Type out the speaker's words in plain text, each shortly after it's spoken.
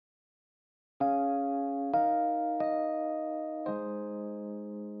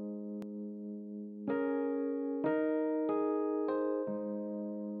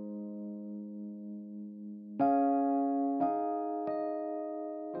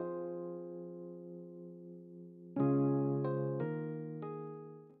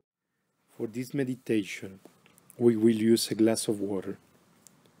For this meditation, we will use a glass of water.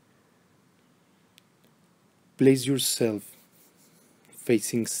 Place yourself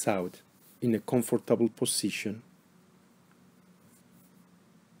facing south in a comfortable position.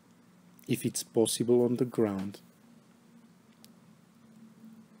 If it's possible, on the ground.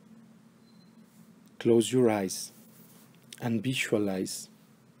 Close your eyes and visualize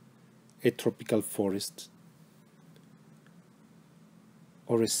a tropical forest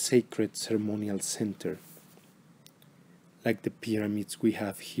or a sacred ceremonial center like the pyramids we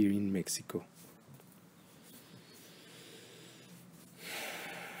have here in Mexico.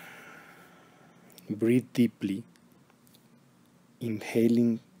 Breathe deeply,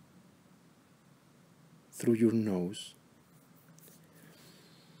 inhaling through your nose,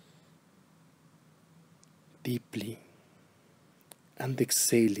 deeply, and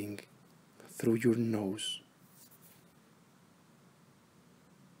exhaling through your nose.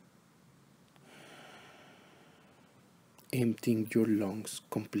 Emptying your lungs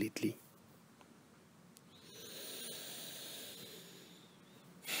completely.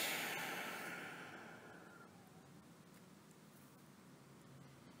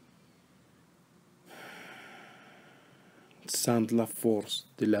 Sente la force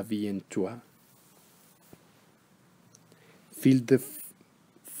de la vie en toi. Feel the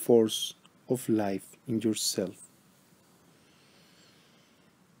force of life in yourself.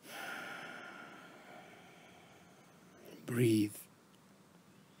 Breathe.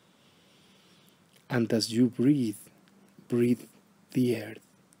 And as you breathe, breathe the earth.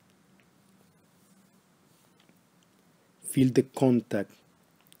 Feel the contact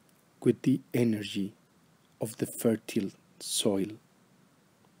with the energy of the fertile soil,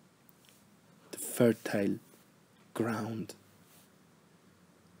 the fertile ground,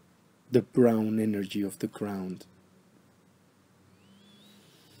 the brown energy of the ground.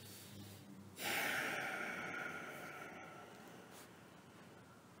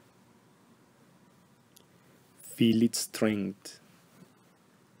 Feel its strength,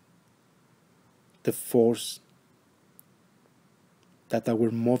 the force that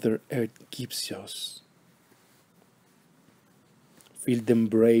our Mother Earth gives us. Feel the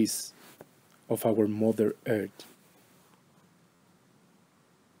embrace of our Mother Earth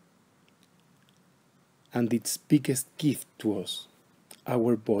and its biggest gift to us,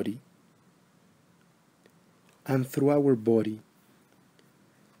 our body. And through our body,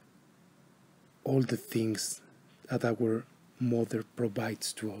 all the things that our Mother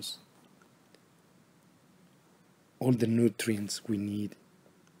provides to us. All the nutrients we need,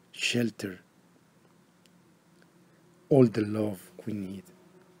 shelter, all the love we need,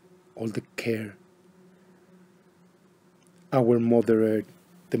 all the care. Our Mother Earth,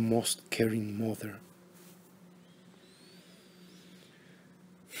 the most caring mother.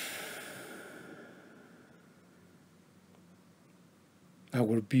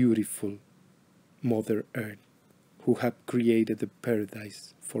 Our beautiful Mother Earth, who have created a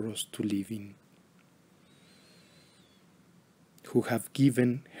paradise for us to live in, who have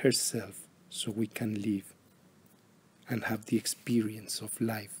given herself so we can live and have the experience of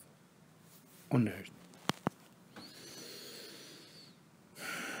life on earth.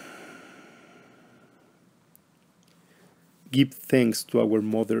 Give thanks to our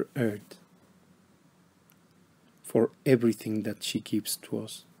Mother Earth for everything that she gives to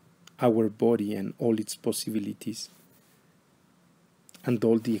us, our body and all its possibilities, and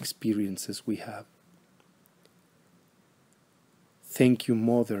all the experiences we have. Thank you,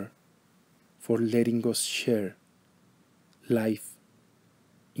 Mother, for letting us share life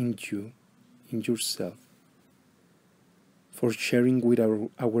in you, in yourself, for sharing with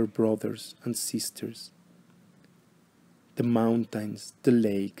our brothers and sisters, the mountains, the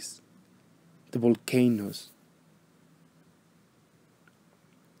lakes, the volcanoes,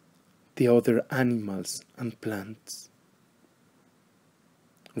 the other animals and plants,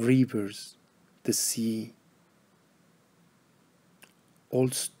 rivers, the sea,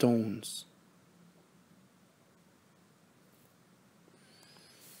 all stones,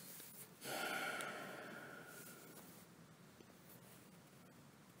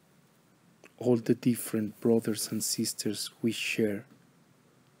 all the different brothers and sisters we share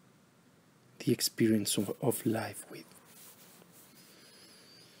the experience of life with.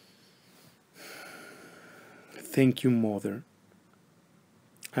 Thank you, Mother,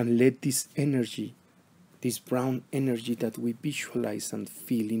 and let this energy, this brown energy that we visualize and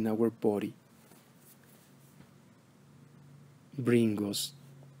feel in our body, bring us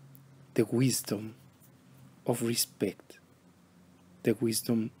the wisdom of respect, the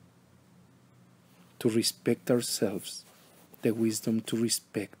wisdom to respect ourselves, the wisdom to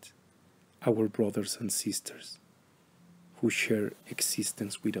respect our brothers and sisters who share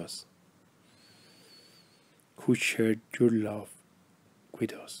existence with us, who shared your love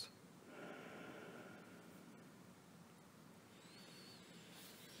with us.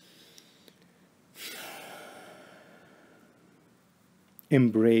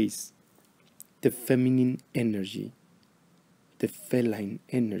 Embrace the feminine energy, the feline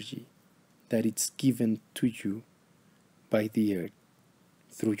energy that it's given to you by the earth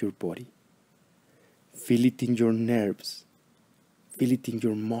through your body. Feel it in your nerves, feel it in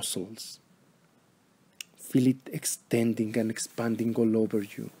your muscles, feel it extending and expanding all over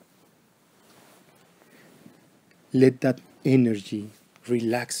you. Let that energy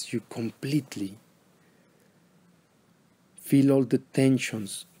relax you completely. Feel all the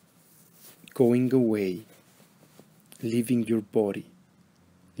tensions going away, leaving your body,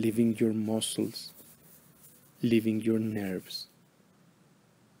 leaving your muscles, leaving your nerves.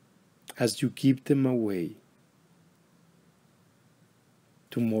 As you give them away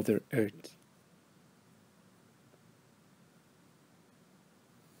to Mother Earth,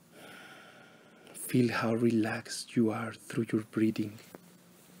 feel how relaxed you are through your breathing.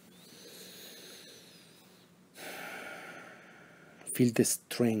 Feel the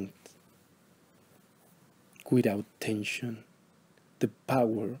strength without tension, the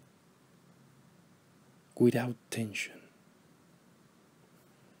power without tension,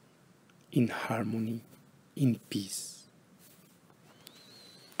 in harmony, in peace.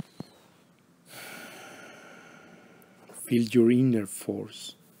 Feel your inner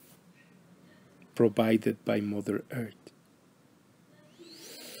force provided by Mother Earth.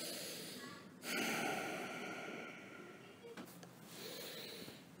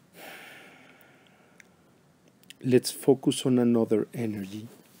 Let's focus on another energy.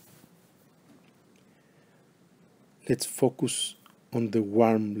 Let's focus on the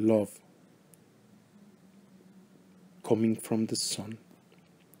warm love coming from the sun.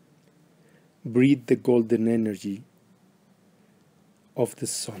 Breathe the golden energy of the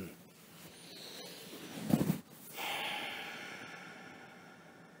sun.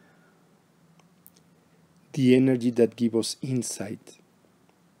 The energy that gives us insight,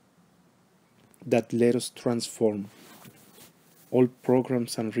 that let us transform all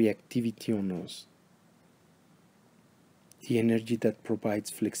programs and reactivity on us. The energy that provides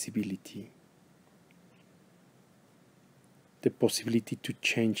flexibility, the possibility to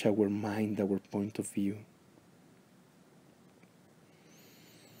change our mind, our point of view.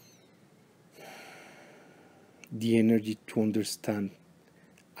 The energy to understand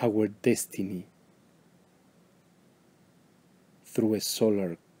our destiny through a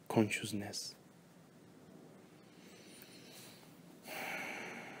solar consciousness.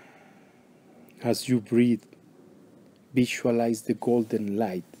 As you breathe, visualize the golden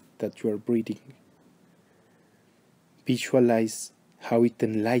light that you are breathing. Visualize how it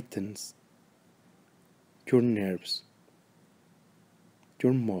enlightens your nerves,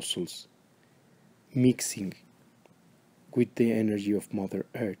 your muscles, mixing with the energy of Mother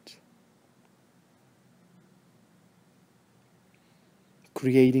Earth,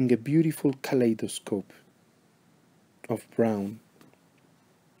 creating a beautiful kaleidoscope of brown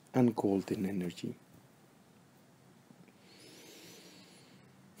and golden energy.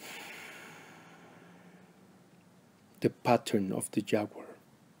 The pattern of the Jaguar.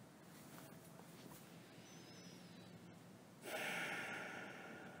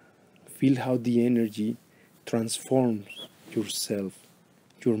 Feel how the energy transforms yourself,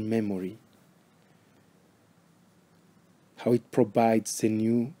 your memory, how it provides a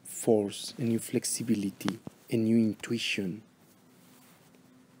new force, a new flexibility, a new intuition,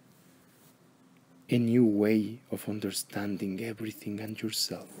 a new way of understanding everything and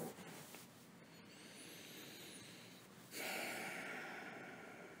yourself.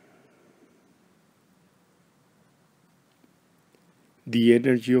 The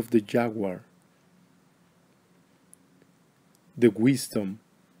energy of the Jaguar, the wisdom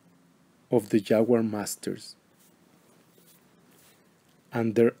of the Jaguar masters,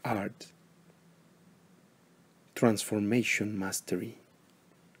 and their art, transformation mastery.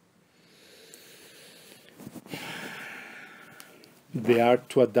 The art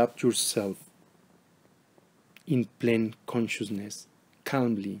to adapt yourself in plain consciousness,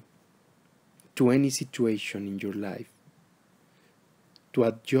 calmly, to any situation in your life, to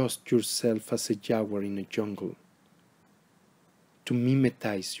adjust yourself as a jaguar in a jungle, to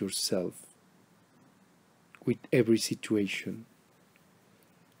mimetize yourself with every situation,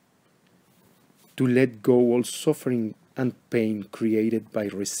 to let go all suffering and pain created by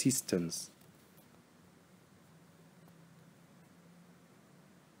resistance.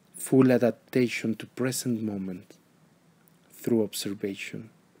 full adaptation to present moment through observation.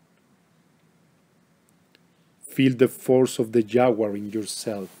 Feel the force of the jaguar in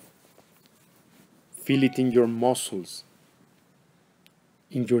yourself. Feel it in your muscles,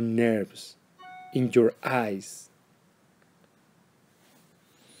 in your nerves, in your eyes.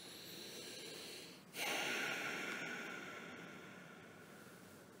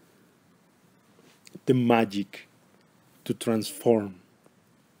 The magic to transform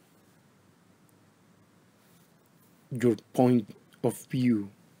your point of view,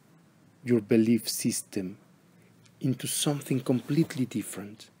 your belief system, into something completely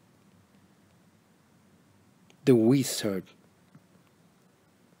different. The wizard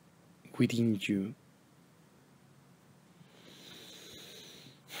within you.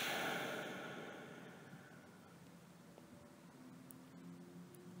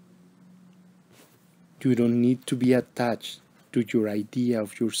 You don't need to be attached to your idea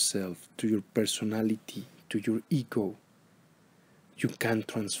of yourself, to your personality, to your ego. You can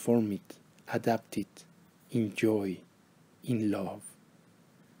transform it, adapt it, enjoy, in love,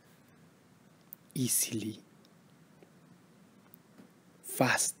 easily,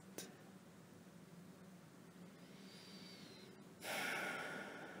 fast.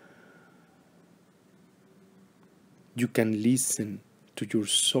 You can listen to your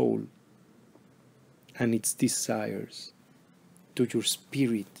soul and its desires, to your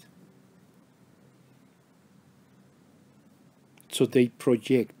spirit, so they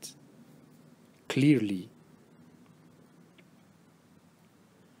project clearly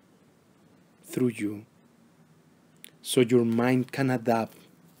through you, so your mind can adapt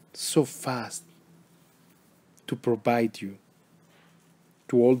so fast to provide you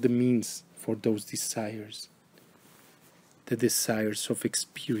to all the means for those desires, the desires of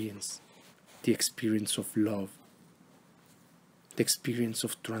experience, the experience of love, the experience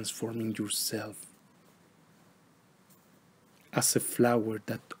of transforming yourself as a flower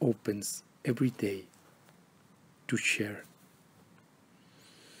that opens every day to share.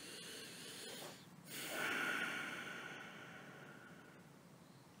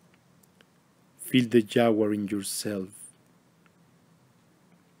 Feel the jaguar in yourself.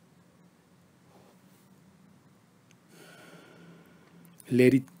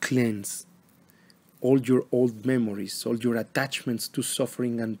 Let it cleanse all your old memories, all your attachments to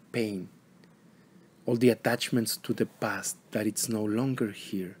suffering and pain, all the attachments to the past that it's no longer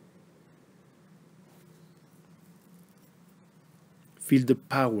here. Feel the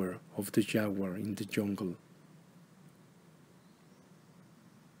power of the jaguar in the jungle.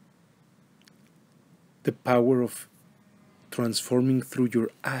 The power of transforming through your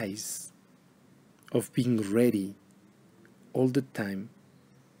eyes, of being ready all the time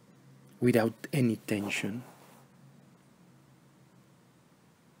without any tension.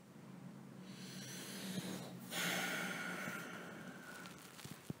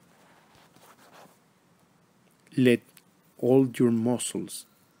 Let all your muscles,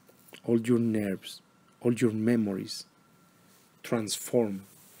 all your nerves, all your memories transform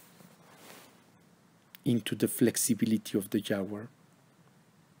into the flexibility of the jaguar,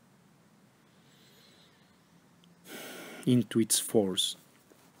 into its force,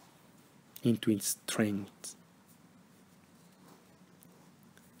 into its strength,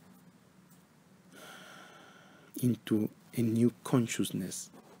 into a new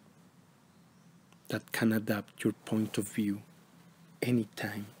consciousness that can adapt your point of view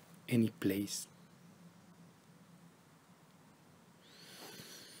anytime, any place.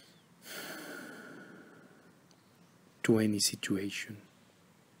 To any situation,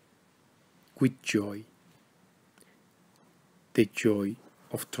 with joy, the joy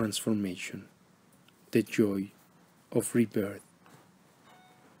of transformation, the joy of rebirth,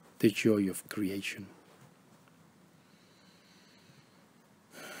 the joy of creation.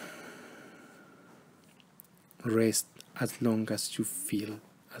 Rest as long as you feel,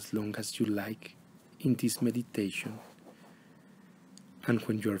 as long as you like in this meditation, and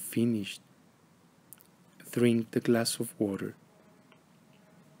when you are finished, drink the glass of water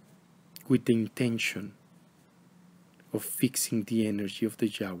with the intention of fixing the energy of the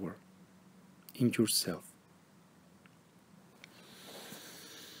jaguar in yourself.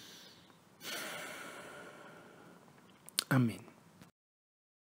 Amen.